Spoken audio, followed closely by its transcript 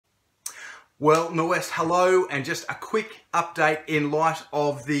Well, Norwest, hello, and just a quick update in light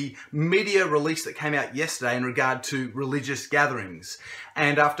of the media release that came out yesterday in regard to religious gatherings.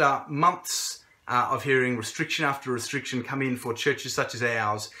 And after months of hearing restriction after restriction come in for churches such as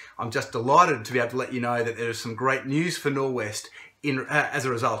ours, I'm just delighted to be able to let you know that there is some great news for Norwest as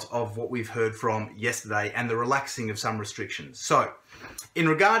a result of what we've heard from yesterday and the relaxing of some restrictions. So, in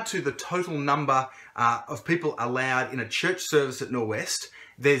regard to the total number of people allowed in a church service at Norwest,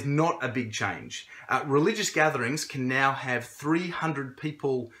 there's not a big change. Religious gatherings can now have 300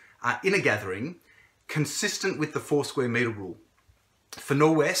 people in a gathering, consistent with the 4 square metre rule. For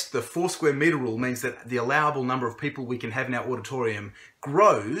Norwest, the 4 square metre rule means that the allowable number of people we can have in our auditorium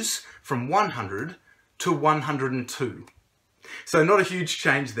grows from 100 to 102. So not a huge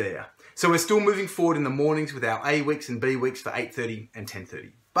change there. So we're still moving forward in the mornings with our A weeks and B weeks for 8:30 and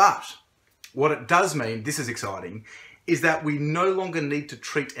 10:30. But what it does mean, this is exciting, is that we no longer need to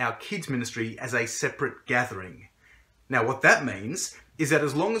treat our kids ministry as a separate gathering. Now what that means is that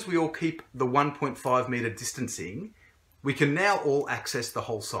as long as we all keep the 1.5 metre distancing, we can now all access the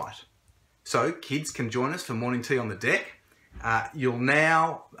whole site. So kids can join us for morning tea on the deck. You'll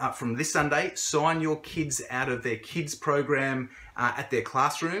now, from this Sunday, sign your kids out of their kids program at their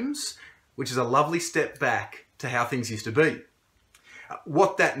classrooms, which is a lovely step back to how things used to be.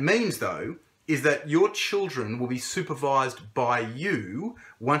 What that means though, is that your children will be supervised by you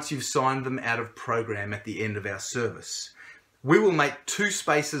once you've signed them out of program at the end of our service. We will make 2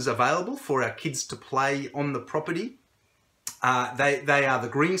 spaces available for our kids to play on the property. They are the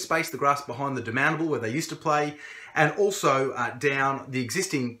green space, the grass behind the demountable where they used to play, and also down the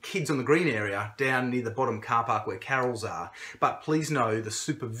existing Kids on the Green area, down near the bottom car park where Carols are. But please know the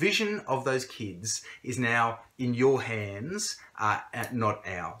supervision of those kids is now in your hands, not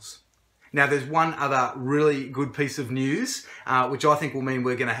ours. Now there's one other really good piece of news, which I think will mean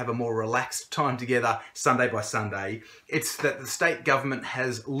we're going to have a more relaxed time together Sunday by Sunday. It's that the state government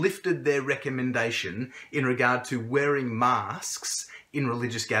has lifted their recommendation in regard to wearing masks in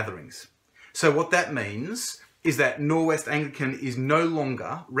religious gatherings. So what that means is that Norwest Anglican is no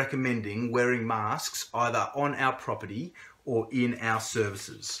longer recommending wearing masks either on our property or in our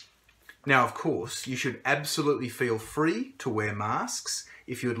services. Now, of course, you should absolutely feel free to wear masks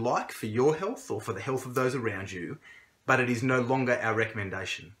if you would like, for your health or for the health of those around you, but it is no longer our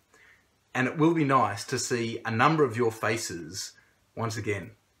recommendation. And it will be nice to see a number of your faces once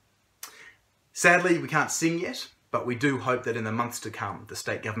again. Sadly, we can't sing yet, but we do hope that in the months to come, the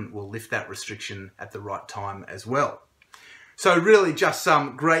state government will lift that restriction at the right time as well. So really just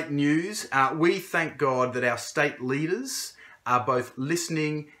some great news. We thank God that our state leaders are both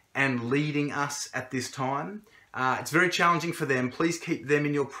listening and leading us at this time. It's very challenging for them. Please keep them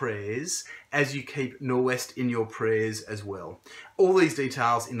in your prayers as you keep Norwest in your prayers as well. All these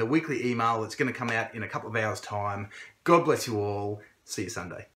details in the weekly email that's going to come out in a couple of hours' time. God bless you all. See you Sunday.